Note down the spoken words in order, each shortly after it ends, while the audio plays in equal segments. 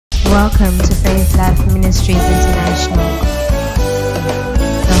Welcome to Faith Life Ministries International,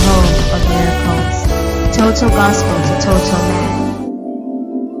 the home of miracles, total gospel to total man.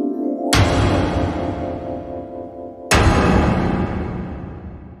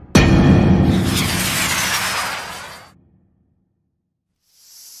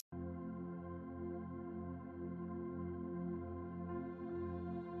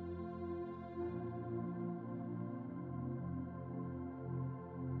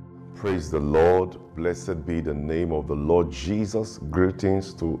 Praise the Lord. Blessed be the name of the Lord Jesus.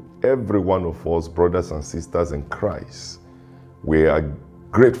 Greetings to every one of us, brothers and sisters in Christ. We are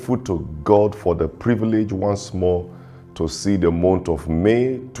grateful to God for the privilege once more to see the month of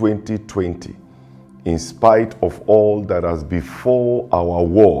May 2020. In spite of all that has before our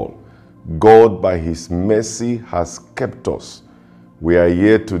world, God by His mercy has kept us. We are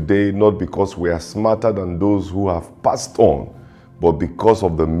here today not because we are smarter than those who have passed on, but because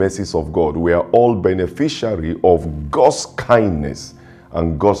of the mercies of God. We are all beneficiary of God's kindness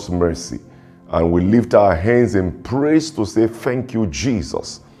and God's mercy. And we lift our hands in praise to say thank you,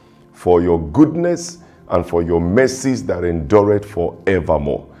 Jesus, for your goodness and for your mercies that endureth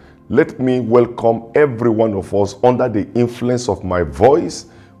forevermore. Let me welcome every one of us under the influence of my voice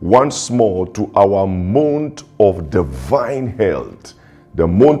once more to our month of divine health, the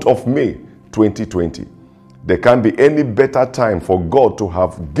month of May 2020. There can't be any better time for God to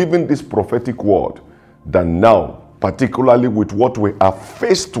have given this prophetic word than now, particularly with what we are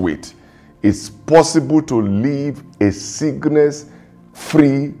faced with. It's possible to live a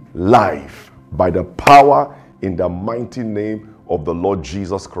sickness-free life by the power in the mighty name of the Lord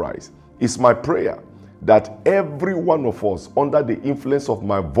Jesus Christ. It's my prayer that every one of us, under the influence of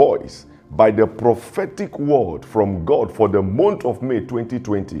my voice, by the prophetic word from God for the month of May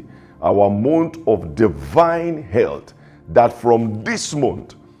 2020, our month of divine health, that from this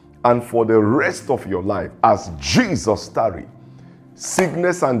month and for the rest of your life, as Jesus tarry,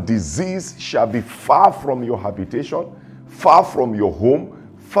 sickness and disease shall be far from your habitation, far from your home,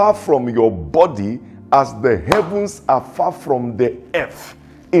 far from your body, as the heavens are far from the earth.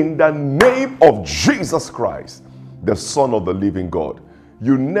 In the name of Jesus Christ, the Son of the living God.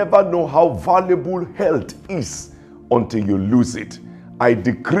 You never know how valuable health is until you lose it. I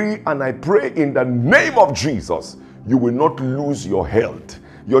decree and I pray in the name of Jesus, you will not lose your health.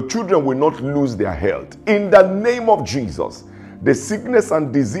 Your children will not lose their health. In the name of Jesus, the sickness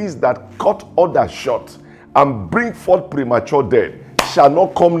and disease that cut others short and bring forth premature death shall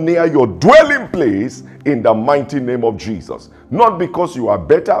not come near your dwelling place in the mighty name of Jesus. Not because you are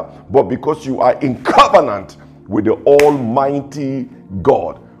better, but because you are in covenant with the Almighty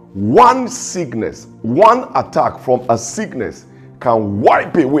God. One sickness, one attack from a sickness can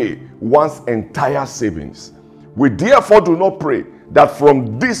wipe away one's entire savings. We therefore do not pray that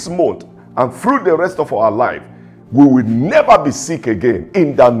from this month and through the rest of our life, we will never be sick again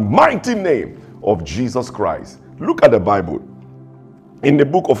in the mighty name of Jesus Christ. Look at the Bible. In the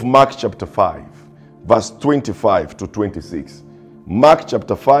book of Mark chapter 5, verse 25 to 26. Mark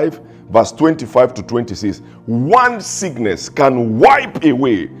chapter 5, verse 25 to 26. One sickness can wipe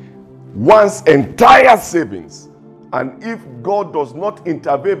away one's entire savings. And if God does not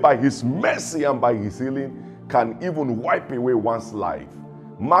intervene by His mercy and by His healing, can even wipe away one's life.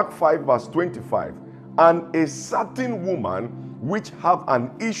 Mark 5 verse 25. And a certain woman which have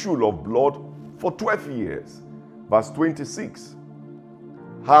an issue of blood for 12 years. Verse 26.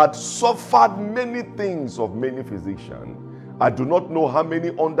 Had suffered many things of many physicians. I do not know how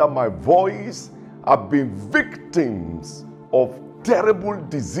many under my voice have been victims of terrible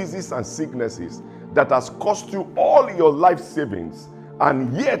diseases and sicknesses that has cost you all your life savings,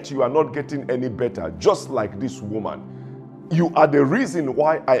 and yet you are not getting any better, just like this woman. You are the reason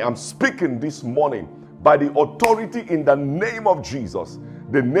why I am speaking this morning by the authority in the name of Jesus,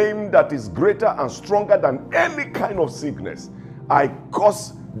 the name that is greater and stronger than any kind of sickness. I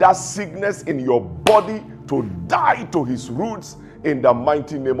cause that sickness in your body to die to his roots in the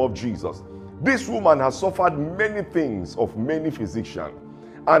mighty name of Jesus. This woman has suffered many things of many physicians,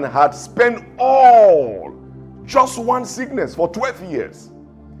 and had spent all, just one sickness for 12 years,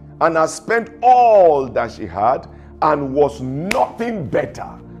 and has spent all that she had, and was nothing better,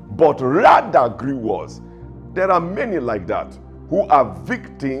 but rather grew worse. There are many like that who are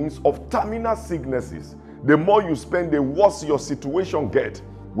victims of terminal sicknesses. The more you spend, the worse your situation gets.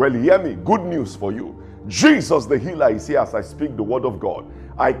 Well, hear me, good news for you. Jesus the healer is here as I speak the word of God.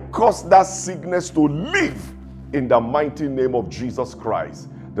 I cause that sickness to leave in the mighty name of Jesus Christ,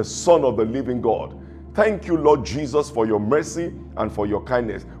 the Son of the living God. Thank you, Lord Jesus, for your mercy and for your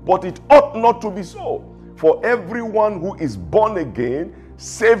kindness. But it ought not to be so. For everyone who is born again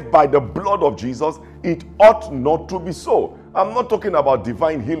saved by the blood of Jesus, it ought not to be so. I'm not talking about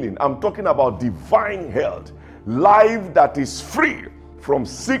divine healing. I'm talking about divine health. Life that is free from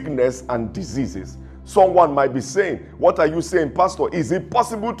sickness and diseases. Someone might be saying, what are you saying, Pastor? Is it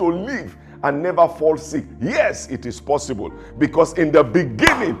possible to live and never fall sick? Yes, it is possible, because in the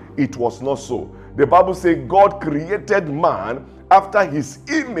beginning it was not so. The Bible says God created man after his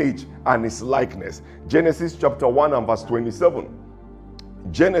image and his likeness. Genesis chapter 1 and verse 27.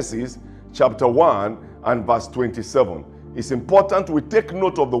 Genesis chapter 1 and verse 27. It's important we take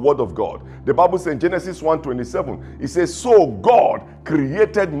note of the word of God. The Bible says in Genesis 1:27, it says, so God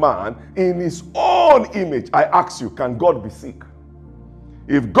created man in his own image. I ask you, can God be sick?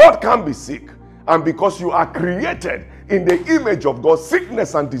 If God can be sick, and because you are created in the image of God,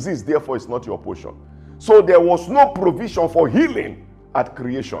 sickness and disease therefore is not your portion. So there was no provision for healing at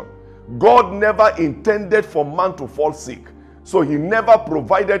creation. God never intended for man to fall sick. So he never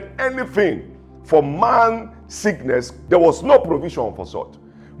provided anything for man sickness. There was no provision for such.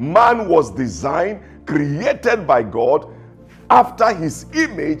 Man was designed, created by God after his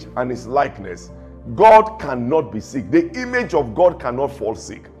image and his likeness. God cannot be sick. The image of God cannot fall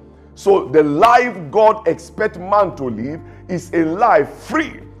sick. So the life God expects man to live is a life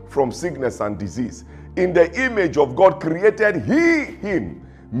free from sickness and disease. In the image of God created he him.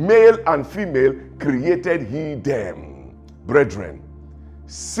 Male and female created he them. Brethren,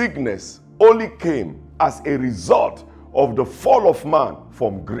 sickness only came as a result of the fall of man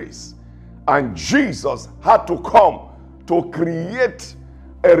from grace. And Jesus had to come to create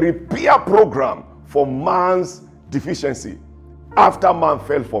a repair program for man's deficiency after man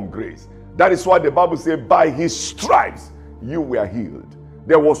fell from grace. That is why the Bible says, by his stripes you were healed.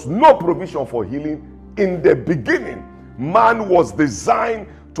 There was no provision for healing in the beginning. Man was designed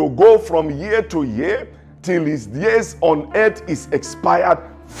to go from year to year till his years on earth is expired,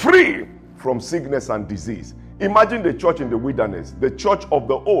 free from sickness and disease. Imagine the church in the wilderness, the church of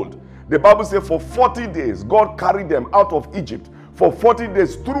the old. The Bible says for 40 days, God carried them out of Egypt. For 40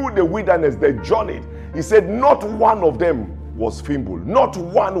 days through the wilderness, they journeyed. He said not one of them was feeble. Not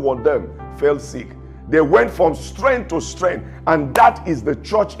one of them fell sick. They went from strength to strength, and that is the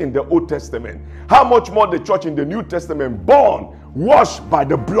church in the Old Testament. How much more the church in the New Testament, born, washed by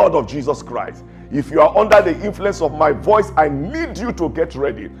the blood of Jesus Christ. If you are under the influence of my voice, I need you to get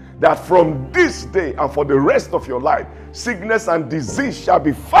ready that from this day and for the rest of your life, sickness and disease shall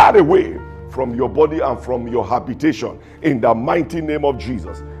be far away from your body and from your habitation in the mighty name of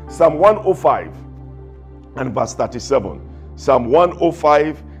Jesus. Psalm 105 and verse 37. Psalm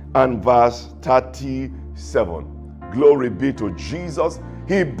 105 and verse 37. Glory be to Jesus.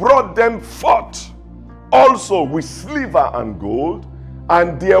 He brought them forth also with silver and gold,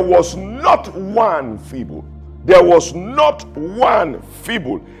 and there was not one feeble. There was not one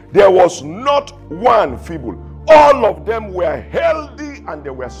feeble. There was not one feeble. All of them were healthy and they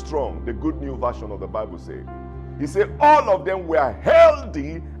were strong. The Good New Version of the Bible says. He said all of them were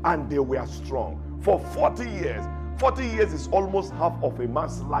healthy and they were strong. For 40 years. 40 years is almost half of a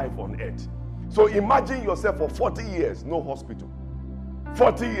man's life on earth. So imagine yourself for 40 years, no hospital.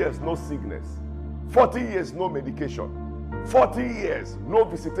 40 years, no sickness. 40 years, no medication. 40 years, no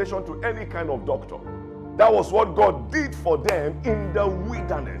visitation to any kind of doctor. That was what God did for them in the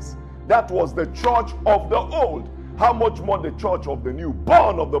wilderness. That was the church of the old. How much more the church of the new,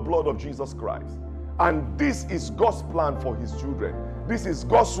 born of the blood of Jesus Christ. And this is God's plan for his children. This is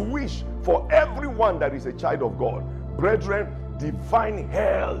God's wish for everyone that is a child of God. Brethren, divine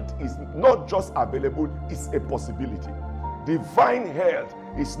health is not just available, it's a possibility. Divine health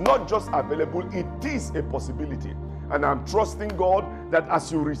is not just available, it is a possibility. And I'm trusting God that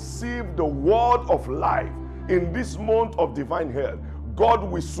as you receive the word of life in this month of divine health, God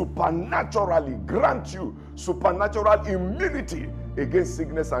will supernaturally grant you supernatural immunity against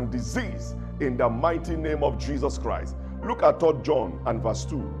sickness and disease in the mighty name of Jesus Christ. Look at 3 John and verse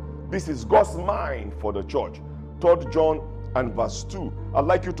 2. This is God's mind for the church. 3 John and verse 2. I'd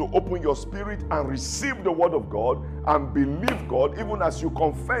like you to open your spirit and receive the word of God and believe God even as you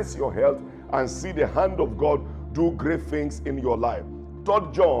confess your health and see the hand of God do great things in your life.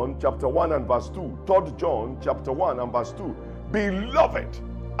 3 John chapter 1 and verse 2. 3 John chapter 1 and verse 2. Beloved,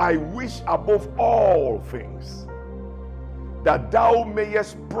 I wish above all things that thou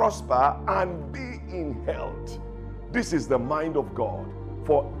mayest prosper and be in health. This is the mind of God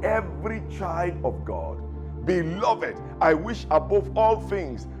for every child of God. Beloved, I wish above all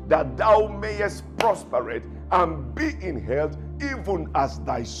things that thou mayest prosper and be in health, even as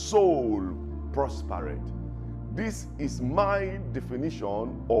thy soul prospereth. This is my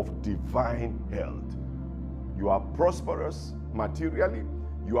definition of divine health. You are prosperous materially,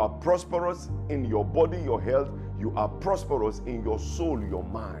 You are prosperous in your body, your health. You are prosperous in your soul, your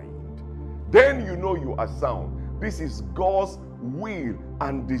mind. Then you know you are sound. This is God's will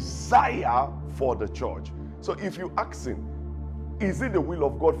and desire for the church. So if you ask him, is it the will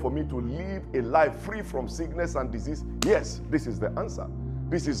of God for me to live a life free from sickness and disease? Yes, this is the answer.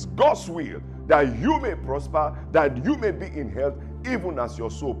 This is God's will, that you may prosper, that you may be in health, even as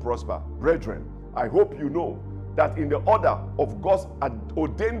your soul prosper. Brethren, I hope you know that in the order of God's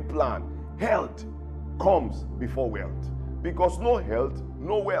ordained plan, health comes before wealth. Because no health,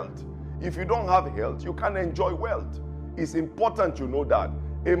 no wealth. If you don't have health, you can't enjoy wealth. It's important you know that.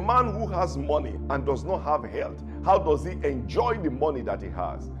 A man who has money and does not have health, how does he enjoy the money that he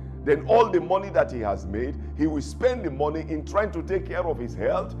has? Then all the money that he has made, he will spend the money in trying to take care of his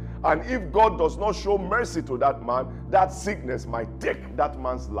health. And if God does not show mercy to that man, that sickness might take that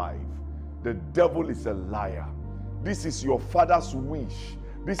man's life. The devil is a liar. This is your Father's wish.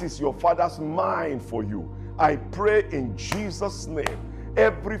 This is your Father's mind for you. I pray in Jesus' name,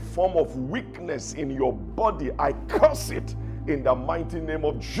 every form of weakness in your body, I curse it in the mighty name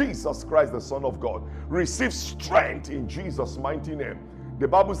of Jesus Christ, the Son of God. Receive strength in Jesus' mighty name. The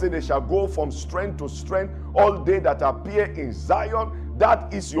Bible says they shall go from strength to strength all day that appear in Zion.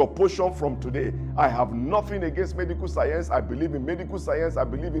 That is your portion from today. I have nothing against medical science. I believe in medical science. I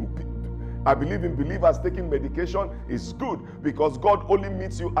believe in believers taking medication. Is good because God only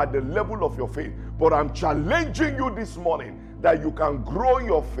meets you at the level of your faith. But I'm challenging you this morning that you can grow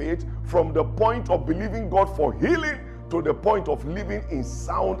your faith from the point of believing God for healing to the point of living in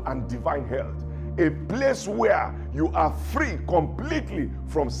sound and divine health. A place where you are free completely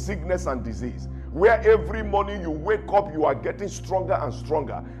from sickness and disease. Where every morning you wake up, you are getting stronger and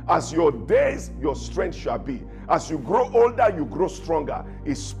stronger. As your days, your strength shall be. As you grow older, you grow stronger.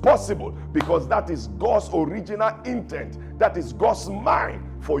 It's possible because that is God's original intent. That is God's mind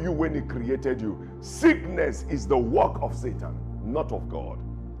for you when he created you. Sickness is the work of Satan, not of God.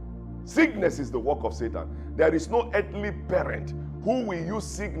 Sickness is the work of Satan. There is no earthly parent who will use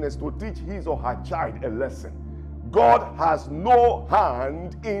sickness to teach his or her child a lesson. God has no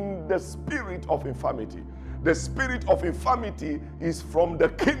hand in the spirit of infirmity. The spirit of infirmity is from the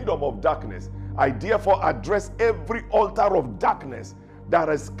kingdom of darkness. I therefore address every altar of darkness that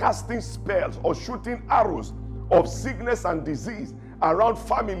is casting spells or shooting arrows of sickness and disease around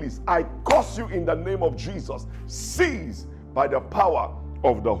families. I curse you in the name of Jesus. Cease by the power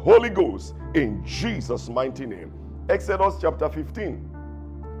of the Holy Ghost in Jesus' mighty name. Exodus chapter 15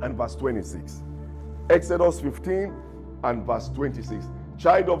 and verse 26. Exodus 15 and verse 26.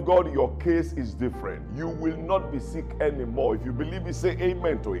 Child of God, your case is different. You will not be sick anymore. If you believe it, say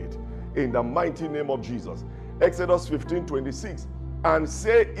amen to it. In the mighty name of Jesus. Exodus 15, 26. And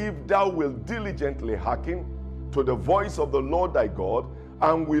say, if thou wilt diligently hearken to the voice of the Lord thy God,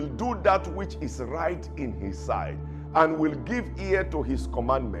 and will do that which is right in his sight, and will give ear to his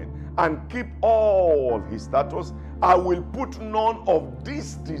commandment, and keep all his statutes, I will put none of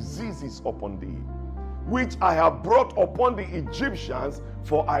these diseases upon thee, which I have brought upon the Egyptians,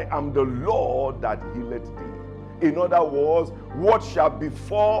 for I am the Lord that healeth thee. In other words, what shall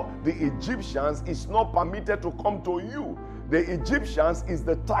befall the Egyptians is not permitted to come to you. The Egyptians is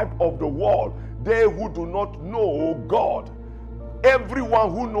the type of the world, they who do not know God.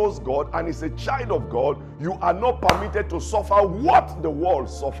 Everyone who knows God and is a child of God, you are not permitted to suffer what the world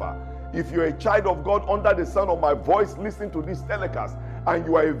suffer. If you're a child of God under the sound of my voice, listening to this telecast, and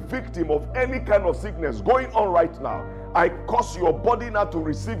you are a victim of any kind of sickness going on right now, I cause your body now to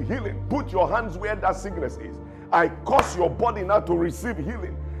receive healing. Put your hands where that sickness is. I cause your body now to receive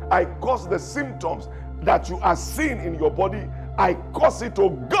healing. I cause the symptoms that you are seeing in your body, I cause it to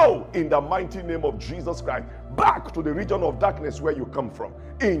go in the mighty name of Jesus Christ, back to the region of darkness where you come from,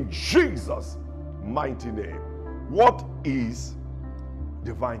 in Jesus' mighty name. What is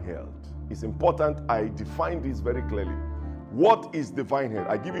divine health? It's important I define this very clearly. What is divine health?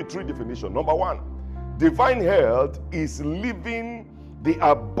 I give you three definitions. Number one, divine health is living the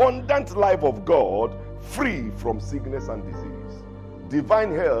abundant life of God free from sickness and disease.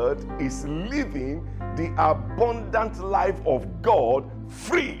 Divine health is living the abundant life of God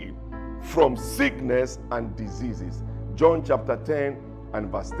free from sickness and diseases. John chapter 10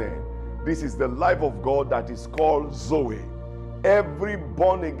 and verse 10. This is the life of God that is called Zoe. Every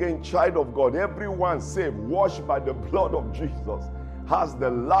born again child of God, everyone saved, washed by the blood of Jesus, has the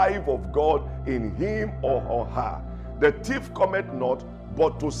life of God in him or her. The thief cometh not,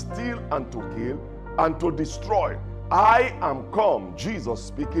 but to steal and to kill and to destroy. I am come, Jesus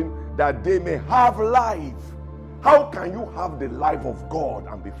speaking, that they may have life. How can you have the life of God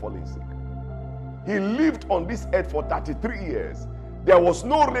and be falling sick? He lived on this earth for 33 years. There was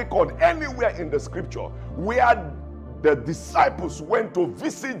no record anywhere in the scripture where the disciples went to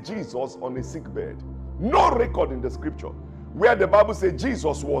visit Jesus on a sick bed. No record in the scripture where the Bible says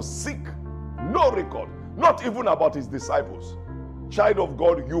Jesus was sick. No record. Not even about his disciples. Child of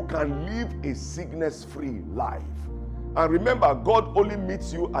God, you can live a sickness-free life. And remember, God only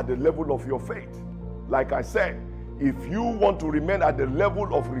meets you at the level of your faith. Like I said, if you want to remain at the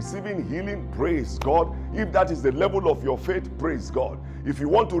level of receiving healing, praise God. If that is the level of your faith, praise God. If you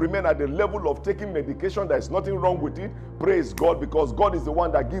want to remain at the level of taking medication, there is nothing wrong with it, praise God, because God is the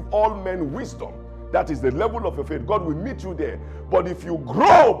one that gives all men wisdom. That is the level of your faith. God will meet you there. But if you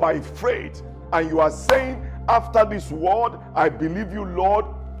grow by faith and you are saying, after this word, I believe you, Lord,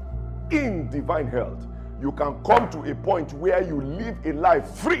 in divine health, you can come to a point where you live a life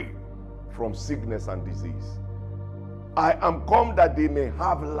free from sickness and disease. I am come that they may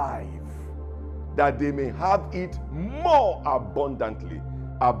have life, that they may have it more abundantly.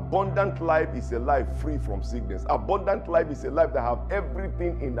 Abundant life is a life free from sickness. Abundant life is a life that have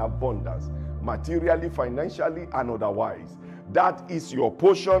everything in abundance, materially, financially, and otherwise. That is your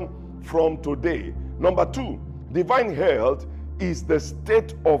portion from today. Number 2, divine health is the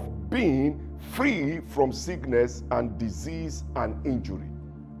state of being free from sickness and disease and injury.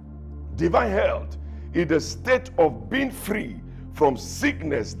 Divine health is the state of being free from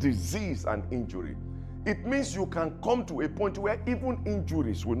sickness, disease, and injury. It means you can come to a point where even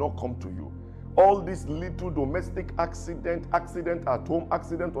injuries will not come to you. All these little domestic accident at home,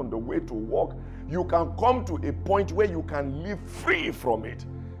 accident on the way to work, you can come to a point where you can live free from it.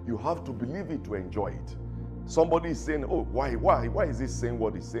 You have to believe it to enjoy it. Somebody is saying, oh, why is he saying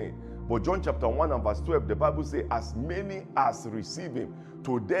what he's saying? But John chapter 1 and verse 12, the Bible says, as many as receive him,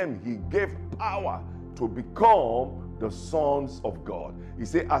 to them he gave power to become the sons of God. He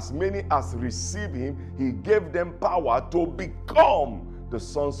said, as many as receive him, he gave them power to become the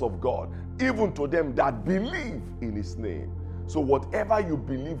sons of God, even to them that believe in his name. So whatever you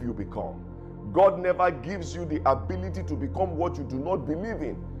believe, you become. God never gives you the ability to become what you do not believe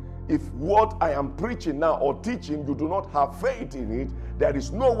in. If what I am preaching now or teaching, you do not have faith in it, there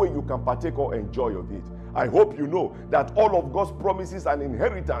is no way you can partake or enjoy of it. I hope you know that all of God's promises and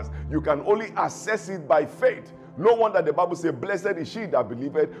inheritance, you can only access it by faith. No wonder the Bible says, blessed is she that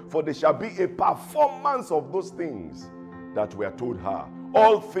believeth, for there shall be a performance of those things that were told her.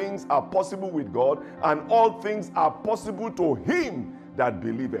 All things are possible with God, and all things are possible to him that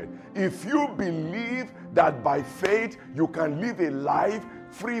believeth. If you believe that by faith you can live a life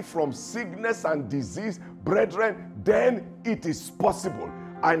free from sickness and disease, brethren, then it is possible.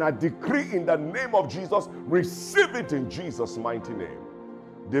 And I decree in the name of Jesus, receive it in Jesus' mighty name.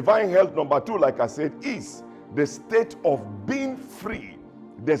 Divine health, number 2, like I said, is the state of being free.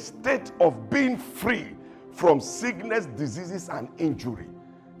 The state of being free from sickness, diseases, and injury.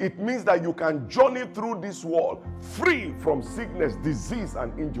 It means that you can journey through this world free from sickness, disease,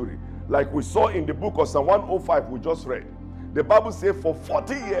 and injury. Like we saw in the book of Psalm 105 we just read. The Bible says for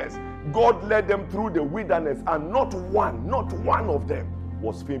 40 years, God led them through the wilderness, and not one of them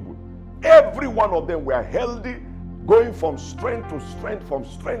was feeble. Every one of them were healthy, going from strength to strength, from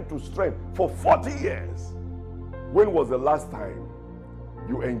strength to strength for 40 years. When was the last time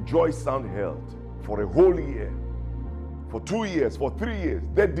you enjoyed sound health for a whole year, for 2 years, for 3 years?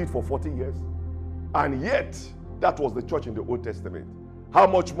 They did for 40 years. And yet, that was the church in the Old Testament. How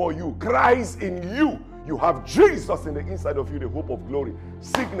much more you? Christ in you. You have Jesus in the inside of you, the hope of glory.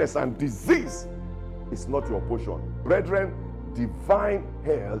 Sickness and disease is not your portion. Brethren, divine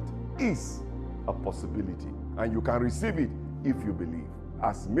health is a possibility, and you can receive it if you believe.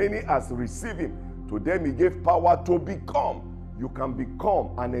 As many as receive him, to them he gave power to become. You can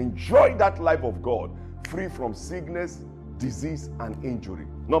become and enjoy that life of God, free from sickness, disease, and injury.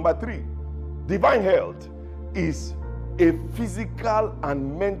 Number 3, divine health is a physical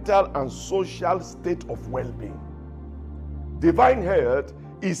and mental and social state of well-being. Divine health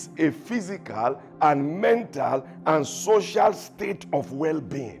is a physical and mental and social state of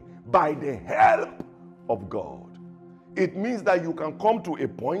well-being by the help of God. It means that you can come to a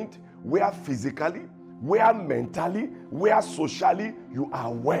point where physically, where mentally, where socially you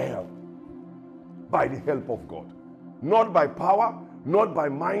are well by the help of God. Not by power, not by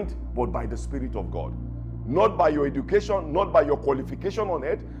mind, but by the Spirit of God. Not by your education, not by your qualification on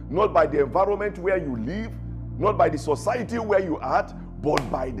earth, not by the environment where you live, not by the society where you are at, but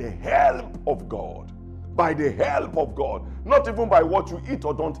by the help of God. By the help of God. Not even by what you eat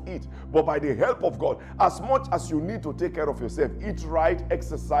or don't eat, but by the help of God. As much as you need to take care of yourself, eat right,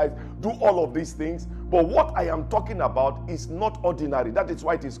 exercise, do all of these things. But what I am talking about is not ordinary. That is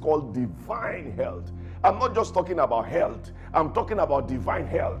why it is called divine health. I'm not just talking about health. I'm talking about divine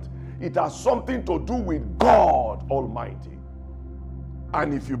health. It has something to do with God Almighty.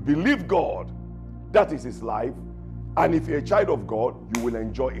 And if you believe God, that is his life. And if you're a child of God, you will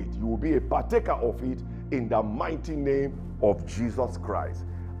enjoy it. You will be a partaker of it in the mighty name of Jesus Christ.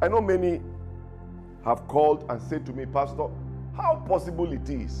 I know many have called and said to me, Pastor, how possible it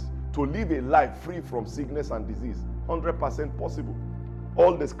is to live a life free from sickness and disease? 100% possible.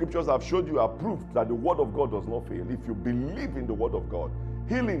 All the scriptures I've showed you are proof that the word of God does not fail. If you believe in the word of God,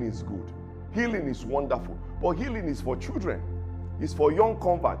 healing is good. Healing is wonderful. But healing is for children. It's for young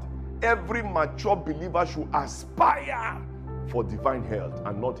converts. Every mature believer should aspire for divine health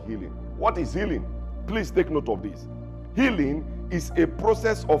and not healing. What is healing? Please take note of this. Healing is a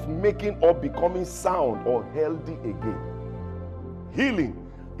process of making or becoming sound or healthy again. Healing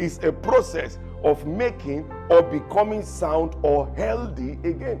is a process of making or becoming sound or healthy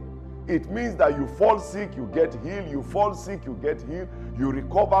again. It means that you fall sick, you get healed, you fall sick, you get healed, you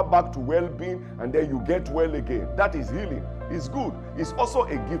recover back to well-being, and then you get well again. That is healing. It's good. It's also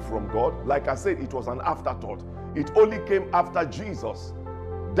a gift from God. Like I said, it was an afterthought. It only came after Jesus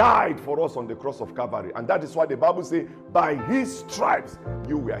died for us on the cross of Calvary. And that is why the Bible says, by his stripes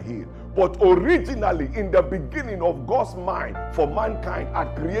you were healed. But originally, in the beginning of God's mind for mankind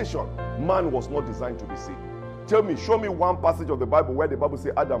at creation, man was not designed to be sick. Tell me, show me one passage of the Bible where the Bible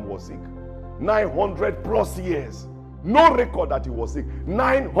says Adam was sick. 900 plus years. No record that he was sick.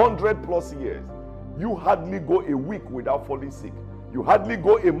 900 plus years. You hardly go a week without falling sick. You hardly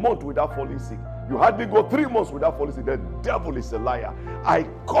go a month without falling sick. You hardly go 3 months without falling sick. The devil is a liar. I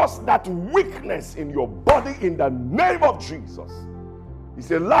curse that weakness in your body in the name of Jesus.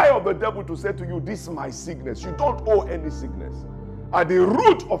 It's a lie of the devil to say to you, this is my sickness. You don't owe any sickness. At the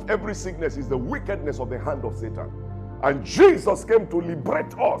root of every sickness is the wickedness of the hand of Satan. And Jesus came to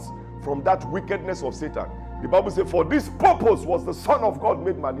liberate us from that wickedness of Satan. The Bible says, for this purpose was the Son of God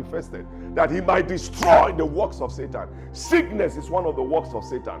made manifested, that he might destroy the works of Satan. Sickness is one of the works of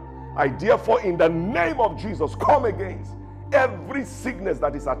Satan. I therefore, in the name of Jesus, come against every sickness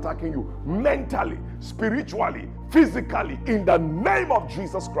that is attacking you mentally, spiritually, physically, in the name of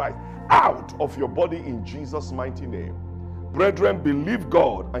Jesus Christ, out of your body in Jesus' mighty name. Brethren, believe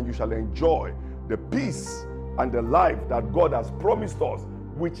God and you shall enjoy the peace and the life that God has promised us,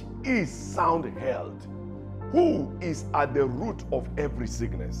 which is sound health. Who is at the root of every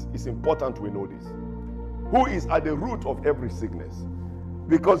sickness? It's important we know this. Who is at the root of every sickness?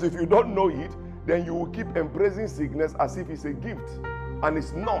 Because if you don't know it, then you will keep embracing sickness as if it's a gift. And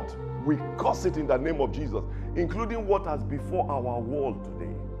it's not. We curse it in the name of Jesus, including what has before our world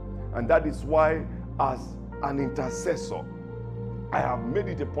today. And that is why, as an intercessor, I have made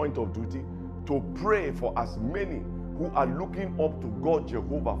it a point of duty to pray for as many who are looking up to God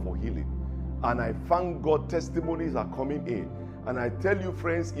Jehovah for healing. And I thank God testimonies are coming in. And I tell you,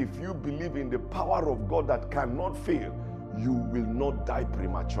 friends, if you believe in the power of God that cannot fail, you will not die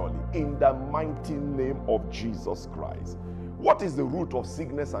prematurely. In the mighty name of Jesus Christ. What is the root of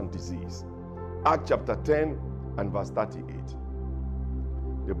sickness and disease? Acts chapter 10 and verse 38.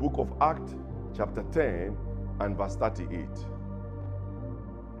 The book of Acts chapter 10 and verse 38.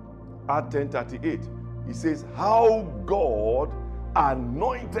 Acts 10:38. It says, how God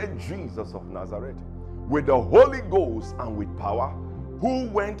anointed Jesus of Nazareth with the Holy Ghost and with power, who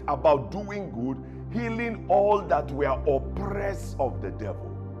went about doing good, healing all that were oppressed of the devil.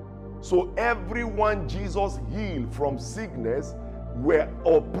 So everyone Jesus healed from sickness were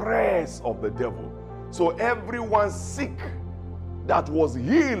oppressed of the devil. So everyone sick that was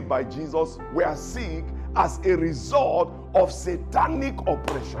healed by Jesus were sick as a result of satanic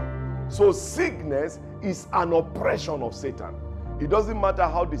oppression. So sickness is an oppression of Satan. It doesn't matter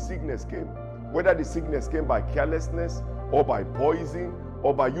how the sickness came, whether the sickness came by carelessness or by poison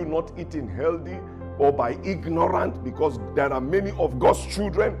or by you not eating healthy or by ignorant, because there are many of God's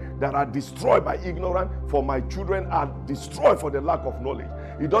children that are destroyed by ignorance. For my children are destroyed for the lack of knowledge.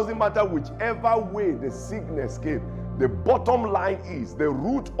 It doesn't matter whichever way the sickness came. The bottom line is the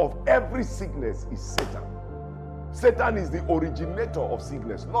root of every sickness is Satan. Satan is the originator of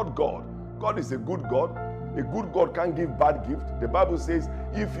sickness, not God. God is a good God. A good God can't give bad gifts. The Bible says,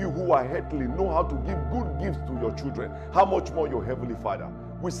 if you who are earthly know how to give good gifts to your children, how much more your heavenly Father?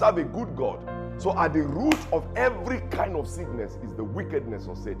 We serve a good God. So at the root of every kind of sickness is the wickedness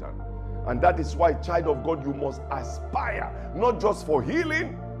of Satan. And that is why, child of God, you must aspire, not just for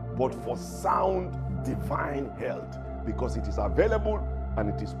healing, but for sound divine health, because it is available and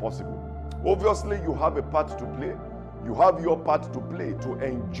it is possible. Obviously, you have a part to play. You have your part to play to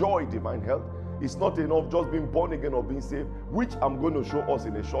enjoy divine health. It's not enough just being born again or being saved, which I'm going to show us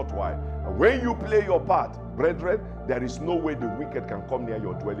in a short while. And when you play your part, brethren, there is no way the wicked can come near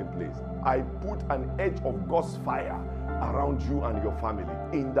your dwelling place. I put an edge of God's fire around you and your family.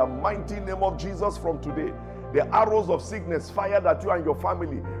 In the mighty name of Jesus from today, the arrows of sickness fired at you and your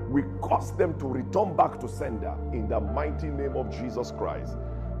family, we cause them to return back to sender in the mighty name of Jesus Christ.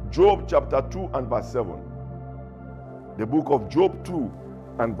 Job chapter 2 and verse 7. The book of Job 2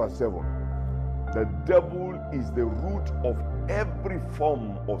 and verse 7. The devil is the root of every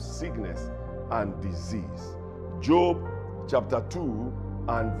form of sickness and disease. Job chapter 2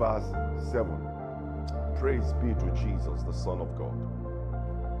 and verse 7. Praise be to Jesus, the Son of God.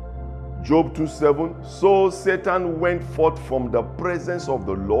 Job 2:7. So Satan went forth from the presence of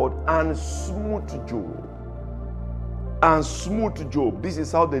the Lord and smote Job. And smote Job. This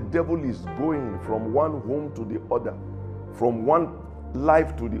is how the devil is going from one home to the other, from one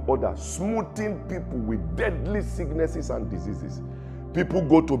life to the other, smoothing people with deadly sicknesses and diseases. People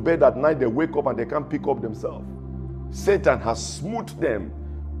go to bed at night, they wake up and they can't pick up themselves. Satan has smoothed them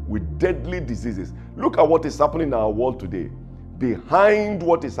with deadly diseases. Look at what is happening in our world today. Behind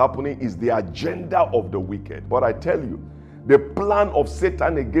what is happening is the agenda of the wicked. But I tell you, the plan of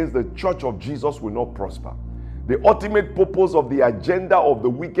Satan against the church of Jesus will not prosper. The ultimate purpose of the agenda of the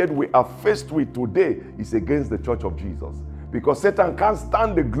wicked we are faced with today is against the church of Jesus. Because Satan can't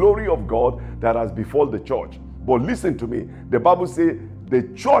stand the glory of God that has befallen the church. But listen to me, the Bible says the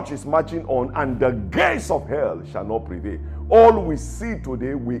church is marching on and the gates of hell shall not prevail. All we see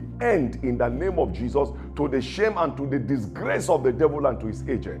today will end in the name of Jesus to the shame and to the disgrace of the devil and to his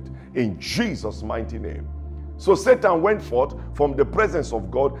agent. In Jesus' mighty name. So Satan went forth from the presence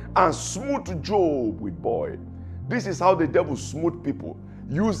of God and smote Job with boil. This is how the devil smote people.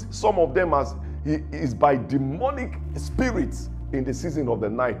 Use some of them as he is by demonic spirits in the season of the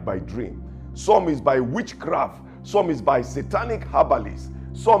night by dream. Some is by witchcraft. Some is by satanic herbalists.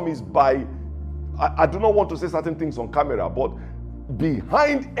 Some is by, I do not want to say certain things on camera, but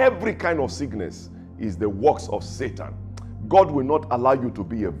behind every kind of sickness is the works of Satan. God will not allow you to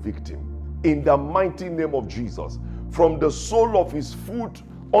be a victim. In the mighty name of Jesus, from the sole of his foot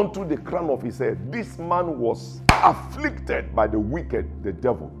unto the crown of his head, this man was afflicted by the wicked, the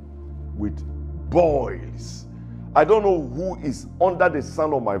devil, with boils. I don't know who is under the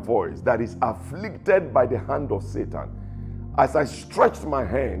sound of my voice that is afflicted by the hand of Satan. As I stretched my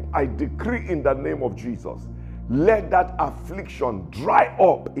hand, I decree in the name of Jesus, let that affliction dry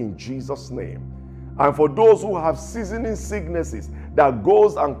up in Jesus' name. And for those who have seasoning sicknesses that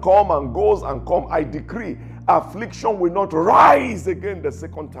goes and come and goes and come, I decree affliction will not rise again the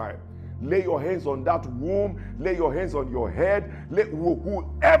second time. Lay your hands on that womb. Lay your hands on your head.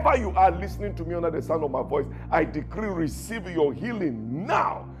 Whoever you are listening to me under the sound of my voice, I decree receive your healing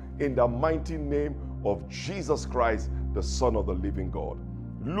now in the mighty name of Jesus Christ, the Son of the living God.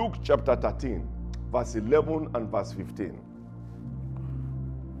 Luke chapter 13, verse 11 and verse 15.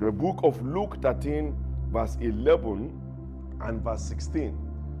 The book of Luke 13, verse 11 and verse 16.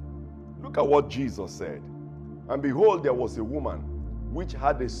 Look at what Jesus said. And behold, there was a woman which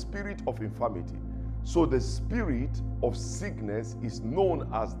had a spirit of infirmity. So the spirit of sickness is known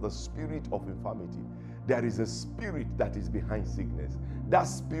as the spirit of infirmity. There is a spirit that is behind sickness. That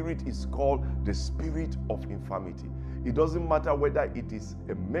spirit is called the spirit of infirmity. It doesn't matter whether it is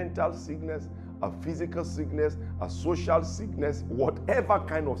a mental sickness, a physical sickness, a social sickness, whatever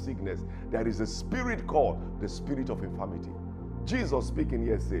kind of sickness, there is a spirit called the spirit of infirmity. Jesus speaking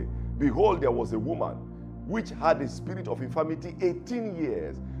here say, behold, there was a woman which had a spirit of infirmity 18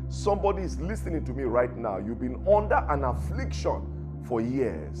 years. Somebody is listening to me right now. You've been under an affliction for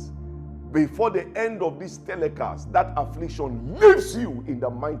years. Before the end of this telecast, that affliction leaves you in the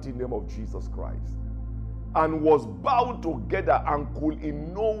mighty name of Jesus Christ, and was bound together and could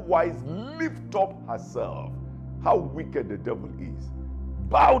in no wise lift up herself. How wicked the devil is.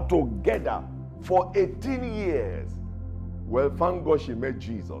 Bound together for 18 years. Well, thank God she met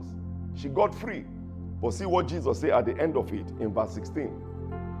Jesus. She got free. But see what Jesus said at the end of it in verse 16.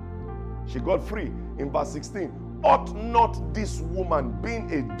 She got free. In verse 16, ought not this woman,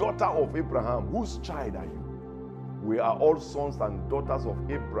 being a daughter of Abraham, whose child are you? We are all sons and daughters of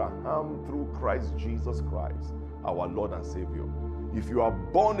Abraham through Christ Jesus Christ, our Lord and Savior. If you are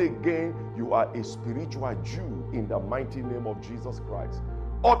born again, you are a spiritual Jew in the mighty name of Jesus Christ.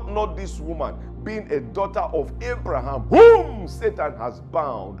 Ought not this woman, being a daughter of Abraham, whom Satan has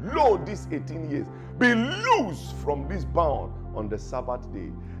bound, lo, these 18 years, be loosed from this bound on the Sabbath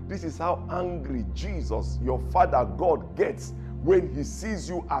day? This is how angry Jesus, your Father God, gets when he sees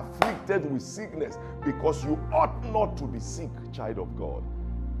you afflicted with sickness, because you ought not to be sick, child of God.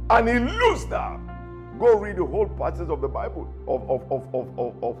 And he loosed her. Go read the whole passage of the Bible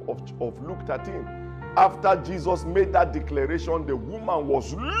of Luke 13. After Jesus made that declaration, the woman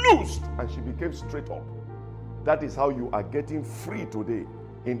was loosed and she became straight up. That is how you are getting free today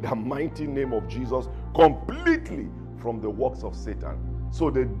in the mighty name of Jesus, completely from the works of Satan. So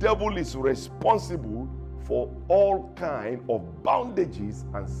the devil is responsible for all kind of bondages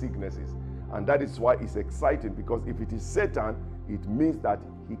and sicknesses. And that is why it's exciting, because if it is Satan, it means that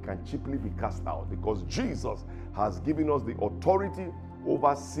he can cheaply be cast out, because Jesus has given us the authority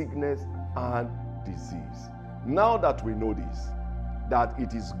over sickness and disease. Now that we know this, that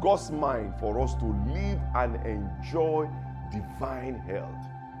it is God's mind for us to live and enjoy divine health.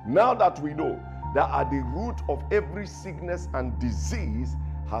 Now that we know that at the root of every sickness and disease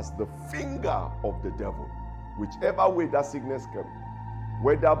has the finger of the devil, whichever way that sickness came,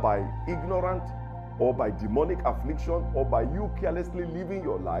 whether by ignorant or by demonic affliction or by you carelessly living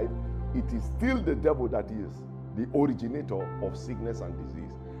your life, it is still the devil that is the originator of sickness and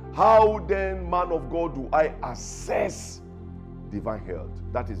disease. How then, man of God, do I assess divine health?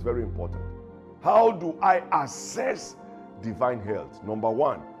 That is very important. How do I assess divine health? Number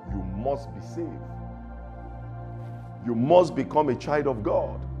one, you must be saved. You must become a child of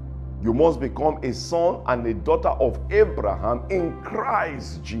God. You must become a son and a daughter of Abraham in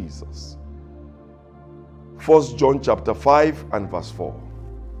Christ Jesus. 1 John chapter 5 and verse 4.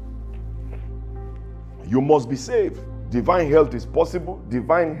 You must be saved. Divine health is possible.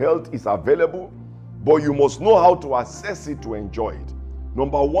 Divine health is available. But you must know how to assess it to enjoy it.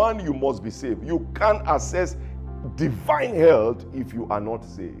 Number one, you must be saved. You can't assess divine health if you are not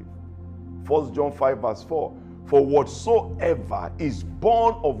saved. 1 John 5 verse 4. For whatsoever is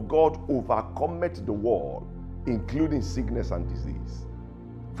born of God overcometh the world, including sickness and disease.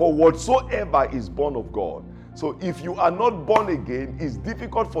 For whatsoever is born of God. So if you are not born again, it's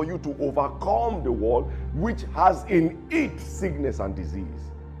difficult for you to overcome the world, which has in it sickness and disease.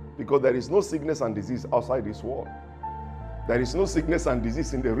 Because there is no sickness and disease outside this world. There is no sickness and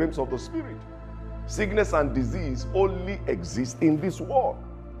disease in the realms of the spirit. Sickness and disease only exist in this world.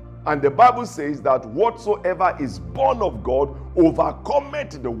 And the Bible says that whatsoever is born of God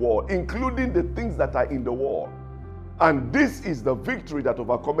overcometh the world, including the things that are in the world. And this is the victory that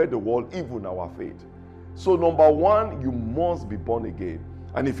overcometh the world, even our faith. So number one, you must be born again.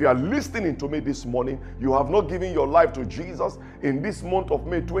 And if you are listening to me this morning, you have not given your life to Jesus in this month of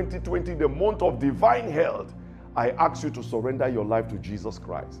May 2020, the month of divine health, I ask you to surrender your life to Jesus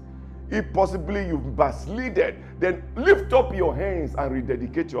Christ. If possibly you've backslided, then lift up your hands and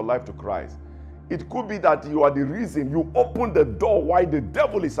rededicate your life to Christ. It could be that you are the reason you open the door while the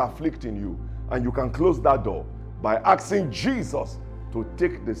devil is afflicting you, and you can close that door by asking Jesus to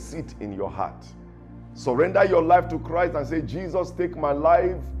take the seat in your heart. Surrender your life to Christ and say, Jesus, take my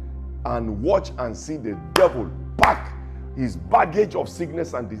life, and watch and see the devil pack his baggage of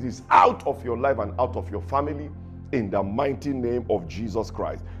sickness and disease out of your life and out of your family in the mighty name of Jesus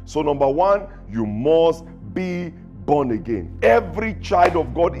Christ. So number one, you must be born again. Every child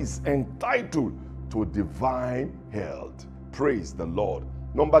of God is entitled to divine health. Praise the Lord.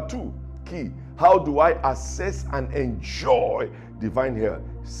 Number two, key, how do I assess and enjoy divine health?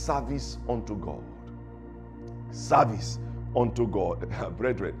 Service unto God. Service unto God.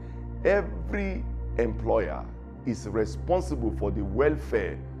 Brethren, every employer is responsible for the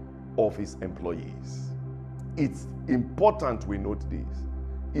welfare of his employees. It's important we note this.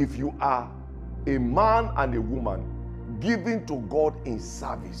 If you are a man and a woman given to God in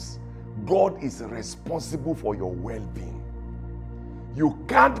service, God is responsible for your well-being. You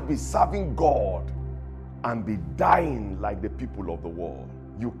can't be serving God and be dying like the people of the world.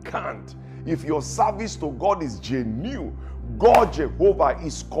 You can't. If your service to God is genuine, God Jehovah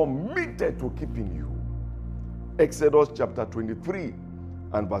is committed to keeping you. Exodus chapter 23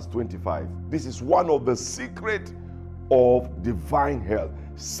 and verse 25. This is one of the secrets of divine health.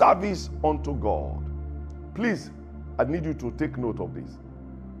 Service unto God. Please, I need you to take note of this.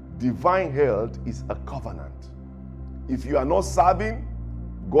 Divine health is a covenant. If you are not serving,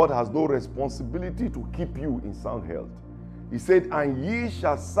 God has no responsibility to keep you in sound health. He said, and ye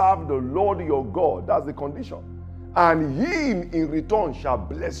shall serve the Lord your God. That's the condition. And he in return shall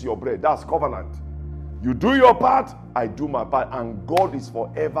bless your bread. That's covenant. You do your part, I do my part, and God is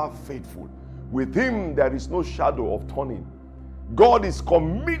forever faithful. With him there is no shadow of turning. God is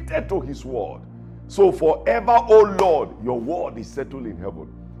committed to his word. So forever, O Lord, your word is settled in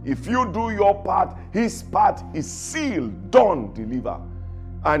heaven. If you do your part, his part is sealed, done, delivered.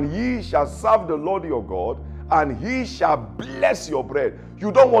 And ye shall serve the Lord your God, and he shall bless your bread.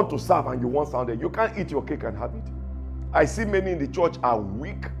 You don't want to serve and you want sound. You can't eat your cake and have it. I see many in the church are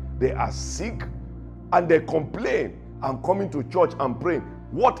weak, they are sick, and they complain. I'm coming to church and praying.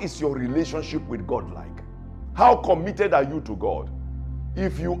 What is your relationship with God like? How committed are you to God?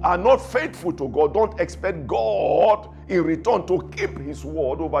 If you are not faithful to God, don't expect God in return to keep his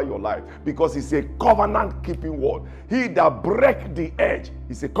word over your life, because it's a covenant keeping word. He that break the edge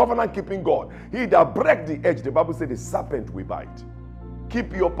is a covenant keeping God. He that break the edge, the Bible says, the serpent will bite.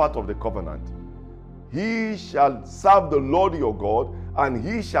 Keep your part of the covenant. He shall serve the Lord your God, and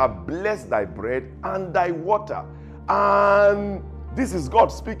he shall bless thy bread and thy water. And this is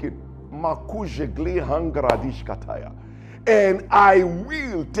God speaking. And I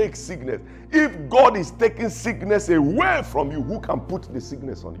will take sickness. If God is taking sickness away from you, who can put the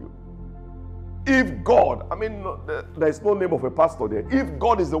sickness on you? If God, there's no name of a pastor there. If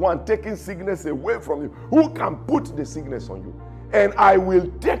God is the one taking sickness away from you, who can put the sickness on you? And I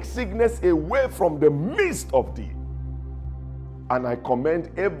will take sickness away from the midst of thee. And I commend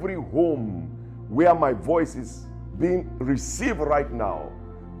every home where my voice is being received right now.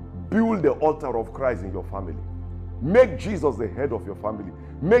 Build the altar of Christ in your family. Make Jesus the head of your family.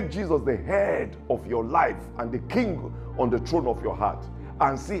 Make Jesus the head of your life and the king on the throne of your heart.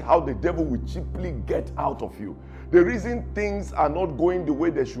 And see how the devil will cheaply get out of you. The reason things are not going the way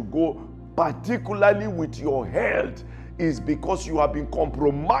they should go, particularly with your health, is because you have been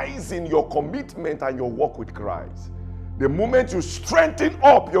compromising your commitment and your walk with Christ. The moment you strengthen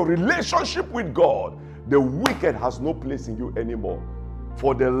up your relationship with God, the wicked has no place in you anymore.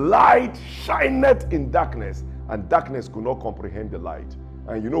 For the light shineth in darkness, and darkness could not comprehend the light.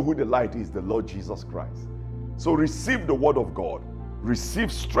 And you know who the light is? The Lord Jesus Christ. So receive the word of God.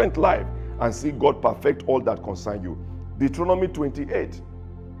 Receive strength life and see God perfect all that concern you. Deuteronomy 28,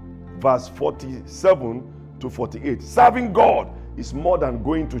 verse 47 to 48. Serving God is more than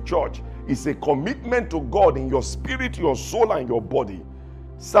going to church. It's a commitment to God in your spirit, your soul, and your body.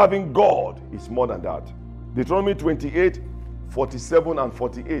 Serving God is more than that. Deuteronomy 28, 47 and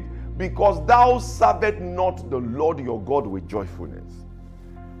 48. Because thou servest not the Lord your God with joyfulness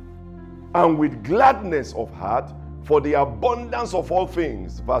and with gladness of heart, for the abundance of all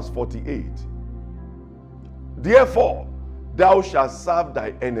things. Verse 48. Therefore, thou shalt serve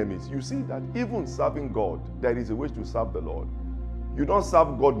thy enemies. You see that even serving God, there is a way to serve the Lord. You don't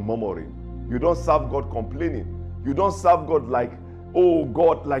serve God murmuring. You don't serve God complaining. You don't serve God like, oh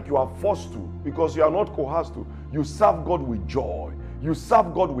God, like you are forced to, because you are not coerced to. You serve God with joy. You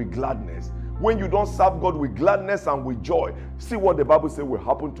serve God with gladness. When you don't serve God with gladness and with joy, see what the Bible says will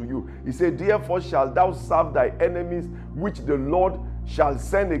happen to you. It said, therefore shalt thou serve thy enemies, which the Lord shall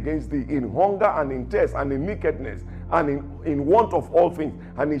send against thee in hunger and in thirst and in nakedness and in want of all things.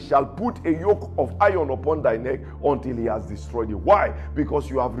 And he shall put a yoke of iron upon thy neck until he has destroyed you. Why? Because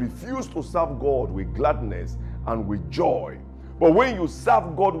you have refused to serve God with gladness and with joy. But when you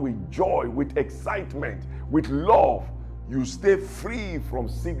serve God with joy, with excitement, with love, you stay free from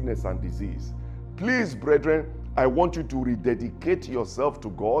sickness and disease. Please, brethren, I want you to rededicate yourself to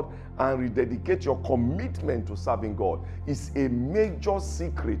God and rededicate your commitment to serving God. It's a major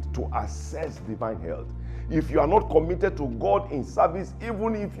secret to access divine health. If you are not committed to God in service,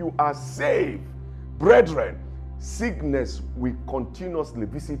 even if you are saved, brethren, sickness will continuously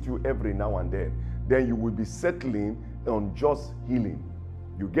visit you every now and then. Then you will be settling on just healing.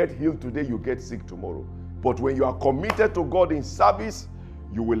 You get healed today, you get sick tomorrow. But when you are committed to God in service,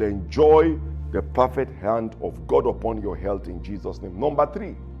 you will enjoy the perfect hand of God upon your health in Jesus' name. Number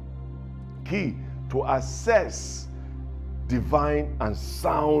 3, key to access divine and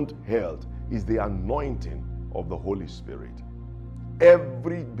sound health is the anointing of the Holy Spirit.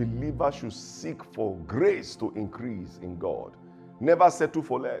 Every believer should seek for grace to increase in God. Never settle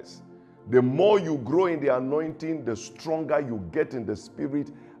for less. The more you grow in the anointing, the stronger you get in the Spirit,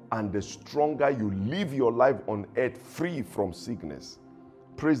 and the stronger you live your life on earth free from sickness.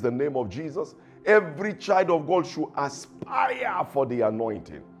 Praise the name of Jesus. Every child of God should aspire for the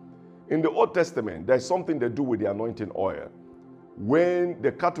anointing. In the Old Testament, there's something they do with the anointing oil. When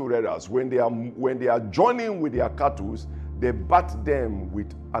the cattle rearers, when they are joining with their cattle, they bat them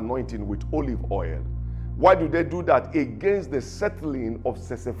with anointing, with olive oil. Why do they do that? Against the settling of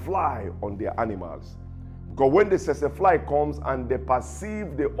tsetse-fly on their animals. Because when the tsetse-fly comes and they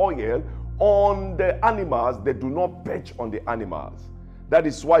perceive the oil on the animals, they do not perch on the animals. That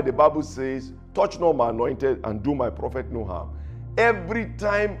is why the Bible says, touch not my anointed and do my prophet no harm. Every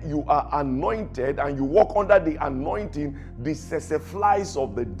time you are anointed and you walk under the anointing, the tsetse-flies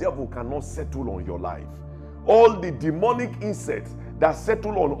of the devil cannot settle on your life. All the demonic insects that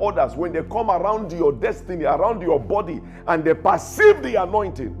settle on others, when they come around your destiny, around your body, and they perceive the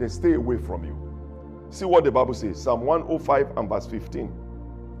anointing, they stay away from you. See what the Bible says. Psalm 105 and verse 15.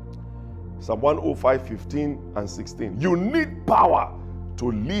 Psalm 105, 15 and 16. You need power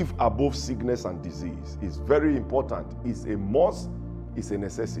to live above sickness and disease. It's very important. It's a must. It's a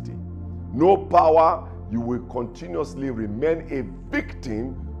necessity. No power, you will continuously remain a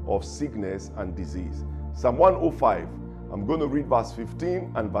victim of sickness and disease. Psalm 105, I'm going to read verse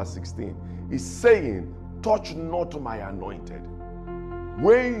 15 and verse 16. It's saying, touch not my anointed.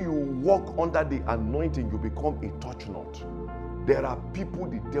 When you walk under the anointing, you become a touch not. There are people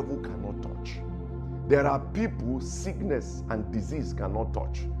the devil cannot touch. There are people sickness and disease cannot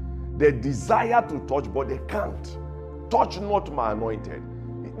touch. They desire to touch, but they can't. Touch not my anointed.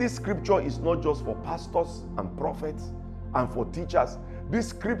 This scripture is not just for pastors and prophets and for teachers. This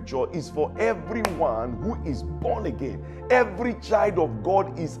scripture is for everyone who is born again. Every child of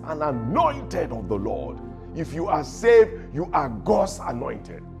God is an anointed of the Lord. If you are saved, you are God's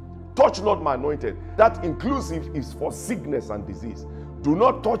anointed. Touch not my anointed. That inclusive is for sickness and disease. Do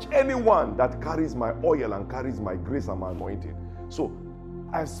not touch anyone that carries my oil and carries my grace and my anointing. So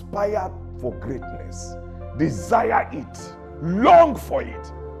aspire for greatness. Desire it. Long for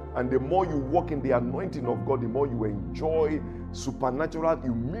it. And the more you walk in the anointing of God, the more you enjoy supernatural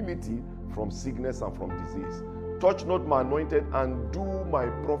humility from sickness and from disease. Touch not my anointed and do my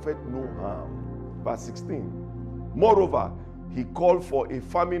prophet no harm. Verse 16. Moreover, he called for a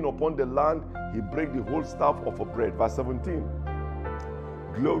famine upon the land. He brake the whole staff of a bread. Verse 17.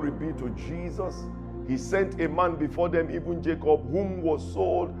 Glory be to Jesus. He sent a man before them, even Jacob, whom was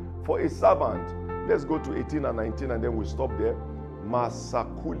sold for a servant. Let's go to 18 and 19 and then we'll stop there.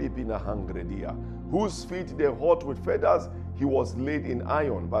 Whose feet they hot with feathers, he was laid in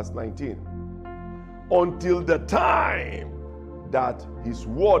iron. Verse 19. Until the time that his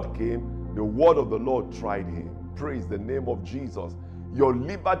word came, the word of the Lord tried him. Praise the name of Jesus. Your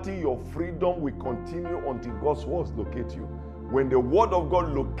liberty, your freedom will continue until God's words locate you. When the word of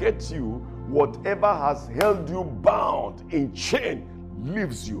God locates you, whatever has held you bound in chain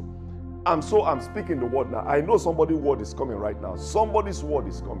leaves you. I'm speaking the word now. I know somebody's word is coming right now. Somebody's word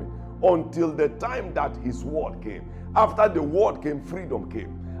is coming. Until the time that his word came. After the word came, freedom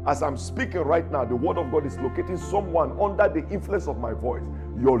came. As I'm speaking right now, the word of God is locating someone under the influence of my voice.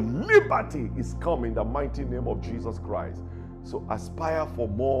 Your liberty is come in the mighty name of Jesus Christ. So aspire for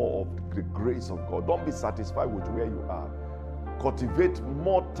more of the grace of God. Don't be satisfied with where you are. Cultivate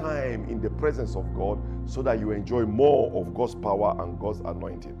more time in the presence of God so that you enjoy more of God's power and God's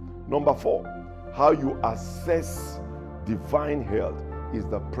anointing. Number 4, how you assess divine health is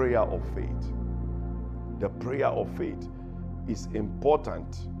the prayer of faith. The prayer of faith is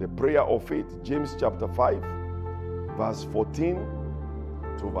important. The prayer of faith, James chapter 5, verse 14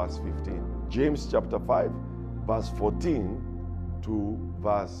 to verse 15. James chapter 5, verse 14 to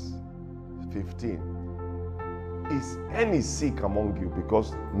verse 15. Is any sick among you?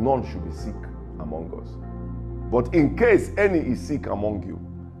 Because none should be sick among us. But in case any is sick among you,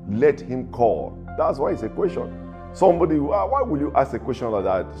 let him call. That's why it's a question. Somebody, why will you ask a question like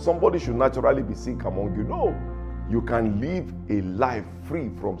that? Somebody should naturally be sick among you. No. You can live a life free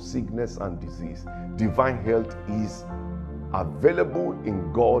from sickness and disease. Divine health is available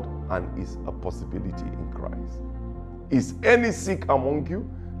in God and is a possibility in Christ. Is any sick among you?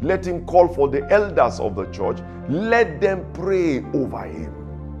 Let him call for the elders of the church. Let them pray over him,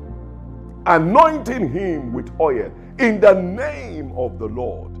 anointing him with oil in the name of the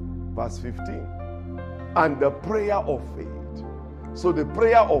Lord. Verse 15. And the prayer of faith. So the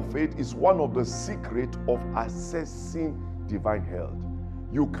prayer of faith is one of the secrets of assessing divine health.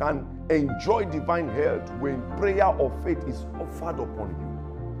 You can enjoy divine health when prayer of faith is offered upon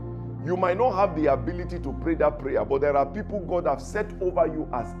you. You might not have the ability to pray that prayer, but there are people God have set over you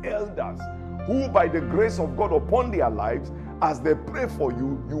as elders who, by the grace of God upon their lives, as they pray for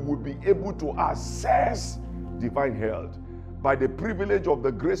you, you will be able to assess divine health. By the privilege of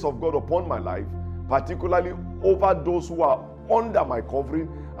the grace of God upon my life, particularly over those who are under my covering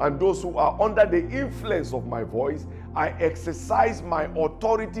and those who are under the influence of my voice, I exercise my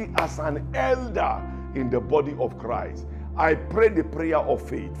authority as an elder in the body of Christ. I pray the prayer of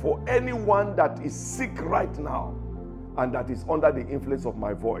faith for anyone that is sick right now and that is under the influence of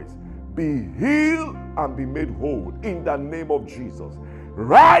my voice. Be healed and be made whole in the name of Jesus.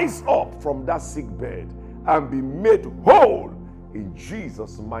 Rise up from that sick bed and be made whole in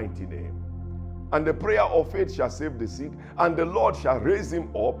Jesus' mighty name. And the prayer of faith shall save the sick, and the Lord shall raise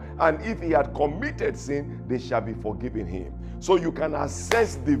him up, and if he had committed sin, they shall be forgiven him. So you can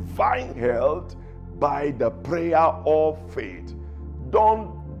assess divine health by the prayer of faith.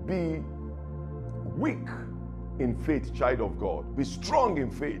 Don't be weak in faith, child of God. Be strong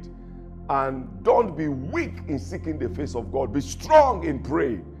in faith And don't be weak in seeking the face of God. Be strong in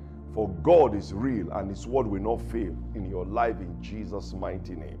praying, for God is real and His word will not fail in your life in Jesus'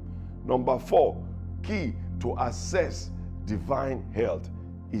 mighty name. Number 4, key to access divine health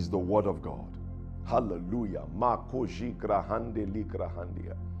is the word of God. Hallelujah.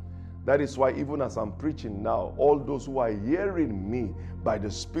 That is why even as I'm preaching now, all those who are hearing me by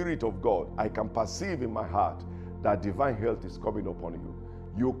the Spirit of God, I can perceive in my heart that divine health is coming upon you.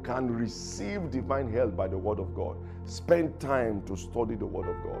 You can receive divine health by the word of God. Spend time to study the word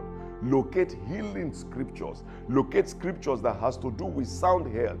of God. Locate healing scriptures. Locate scriptures that has to do with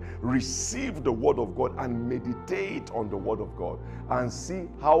sound health. Receive the word of God and meditate on the word of God. And see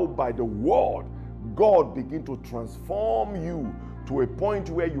how by the word, God begin to transform you to a point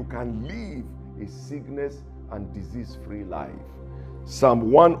where you can live a sickness and disease-free life. Psalm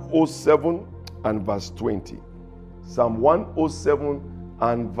 107 and verse 20. Psalm 107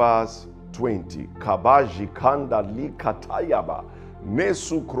 and verse 20. Kabaji kanda li katayaba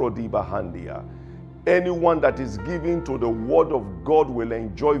nesu krodiba handia. Anyone that is given to the word of God will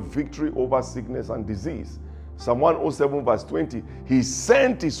enjoy victory over sickness and disease. Psalm 107 verse 20. He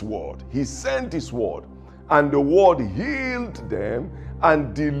sent His word. He sent His word. And the word healed them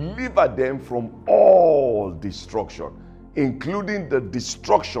and delivered them from all destruction, including the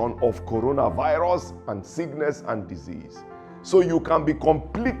destruction of coronavirus and sickness and disease. So you can be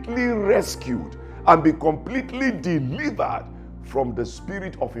completely rescued and be completely delivered from the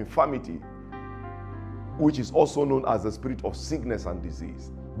spirit of infirmity, which is also known as the spirit of sickness and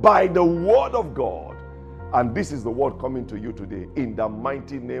disease, by the word of God. And this is the word coming to you today in the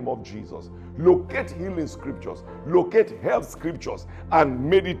mighty name of Jesus. Locate healing scriptures, locate health scriptures, and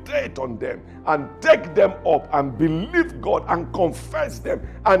meditate on them, and take them up and believe God and confess them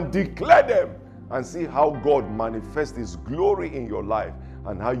and declare them, and see how God manifests His glory in your life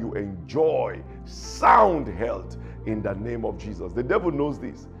and how you enjoy sound health in the name of Jesus. The devil knows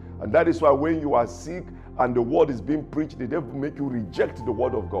this, and that is why when you are sick and the word is being preached, the devil make you reject the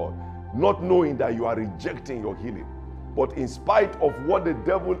word of God, not knowing that you are rejecting your healing. But in spite of what the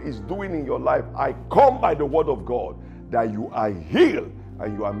devil is doing in your life, I come by the word of God that you are healed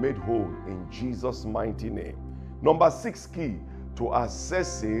and you are made whole in Jesus' mighty name. Number 6 key to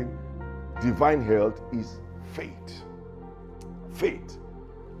accessing divine health is faith. Faith.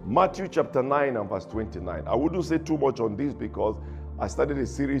 Matthew chapter 9 and verse 29. I wouldn't say too much on this because I started a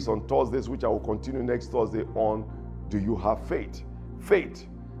series on Thursdays, which I will continue next Thursday on Do You Have Faith? Faith.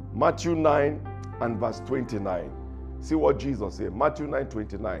 Matthew 9 and verse 29. See what Jesus said. Matthew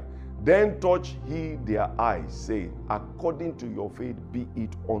 9:29. Then touched He their eyes, saying, according to your faith be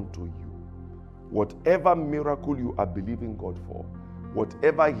it unto you. Whatever miracle you are believing God for,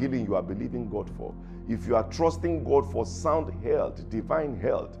 whatever healing you are believing God for, if you are trusting God for sound health, divine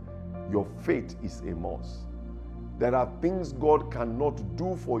health, your faith is a must. There are things God cannot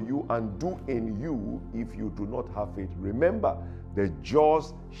do for you and do in you if you do not have faith. Remember, the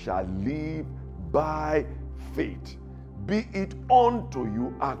just shall live by faith. Be it unto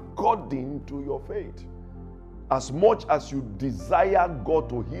you according to your faith. As much as you desire God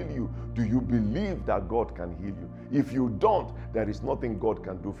to heal you, do you believe that God can heal you? If you don't, there is nothing God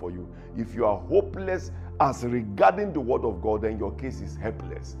can do for you. If you are hopeless as regarding the word of God, then your case is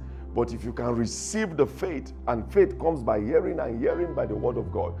helpless. But if you can receive the faith, and faith comes by hearing and hearing by the word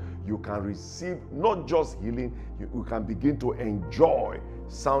of God, you can receive not just healing, you can begin to enjoy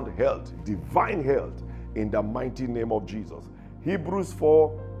sound health, divine health in the mighty name of Jesus. Hebrews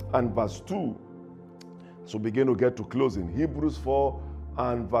 4 and verse 2. So begin to get to closing. Hebrews 4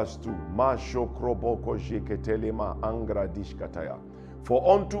 and verse 2.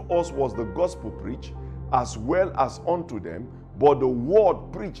 For unto us was the gospel preached, as well as unto them, but the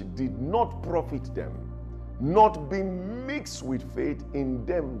word preached did not profit them, not being mixed with faith in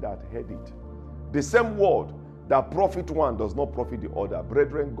them that heard it. The same word that profit one does not profit the other.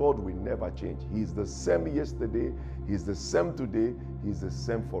 Brethren, God will never change. He is the same yesterday, He is the same today, He is the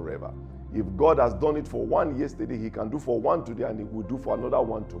same forever. If God has done it for one yesterday, He can do for one today, and He will do for another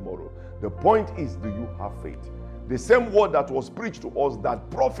one tomorrow. The point is, do you have faith? The same word that was preached to us that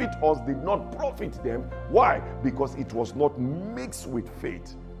profit us did not profit them. Why? Because it was not mixed with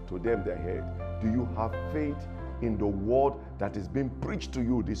faith to them that heard. Do you have faith in the word that is being preached to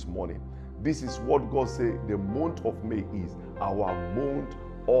you this morning? This is what God said the month of May is our month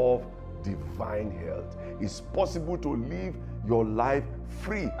of divine health. It's possible to live your life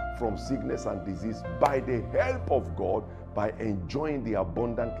free from sickness and disease by the help of God, by enjoying the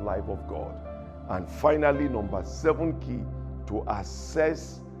abundant life of God. And finally, number 7 key to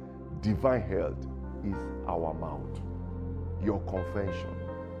access divine health is our mouth, your confession.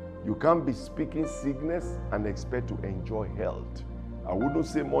 You can't be speaking sickness and expect to enjoy health. I wouldn't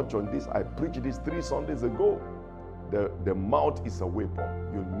say much on this. I preached this 3 Sundays ago. The mouth is a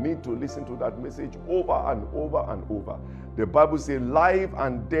weapon. You need to listen to that message over and over and over. The Bible says life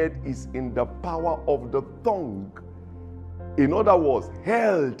and death is in the power of the tongue. In other words,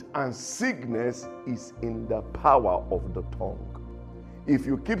 health and sickness is in the power of the tongue. If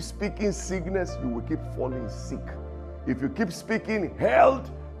you keep speaking sickness, you will keep falling sick. If you keep speaking health,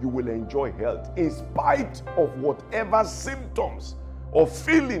 you will enjoy health in spite of whatever symptoms or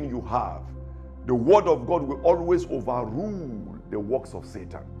feeling you have. The word of God will always overrule the works of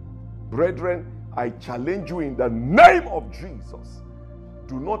Satan. Brethren, I challenge you in the name of Jesus.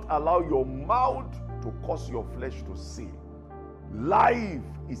 Do not allow your mouth to cause your flesh to sin. Life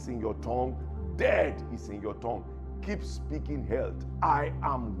is in your tongue. Death is in your tongue. Keep speaking health. I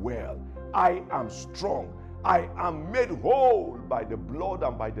am well. I am strong. I am made whole by the blood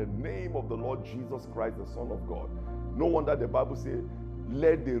and by the name of the Lord Jesus Christ, the Son of God. No wonder the Bible says,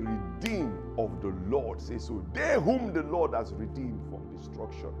 let the redeemed of the Lord say so. They whom the Lord has redeemed from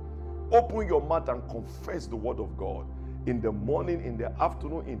destruction. Open your mouth and confess the word of God in the morning, in the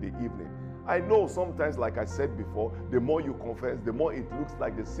afternoon, in the evening. I know sometimes, like I said before, the more you confess, the more it looks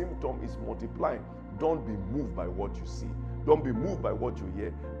like the symptom is multiplying. Don't be moved by what you see. Don't be moved by what you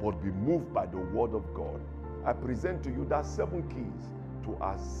hear, but be moved by the word of God. I present to you that 7 keys to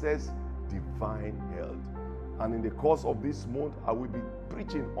access divine health. And in the course of this month, I will be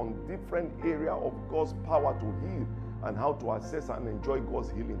preaching on different areas of God's power to heal and how to access and enjoy God's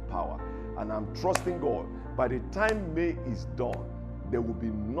healing power. And I'm trusting God. By the time May is done, there will be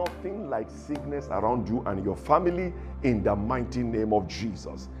nothing like sickness around you and your family in the mighty name of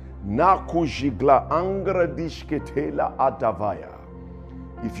Jesus.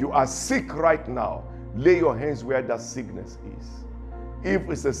 If you are sick right now, lay your hands where that sickness is. If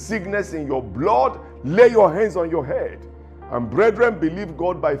it's a sickness in your blood, lay your hands on your head. And brethren, believe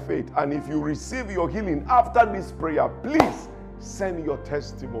God by faith. And if you receive your healing after this prayer, please send your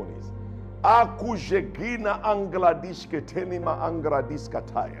testimonies. Father,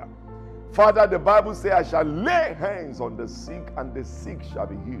 the Bible says, I shall lay hands on the sick and the sick shall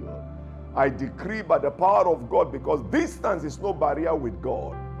be healed. I decree by the power of God, because distance is no barrier with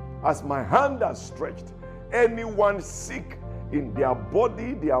God. As my hand has stretched, anyone sick in their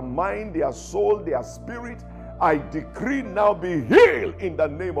body, their mind, their soul, their spirit, I decree now be healed in the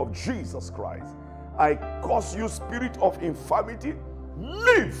name of Jesus Christ. I curse you, spirit of infirmity,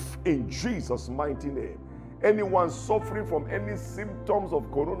 live in Jesus' mighty name. Anyone suffering from any symptoms of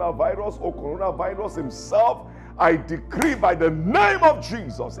coronavirus or coronavirus himself, I decree by the name of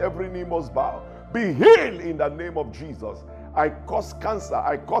Jesus, every knee must bow. Be healed in the name of Jesus. I cause cancer,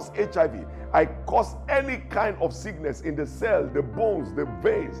 I cause HIV, I cause any kind of sickness in the cell, the bones, the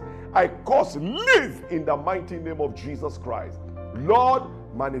veins. I cause live in the mighty name of Jesus Christ. Lord,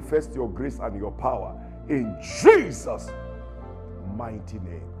 manifest your grace and your power. In Jesus' mighty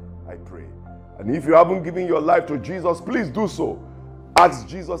name, I pray. And if you haven't given your life to Jesus, please do so. Ask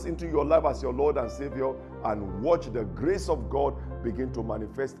Jesus into your life as your Lord and Savior, and watch the grace of God begin to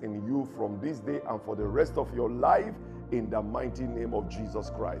manifest in you from this day and for the rest of your life, in the mighty name of Jesus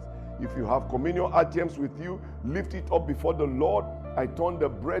Christ. If you have communion items with you, lift it up before the Lord. I turn the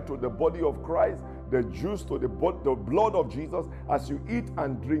bread to the body of Christ, the juice to the blood of Jesus. As you eat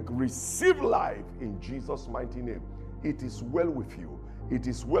and drink, receive life in Jesus' mighty name. It is well with you. It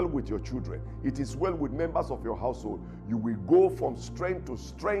is well with your children. It is well with members of your household. You will go from strength to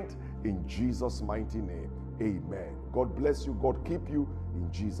strength in Jesus' mighty name. Amen. God bless you. God keep you in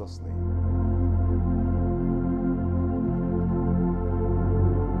Jesus' name.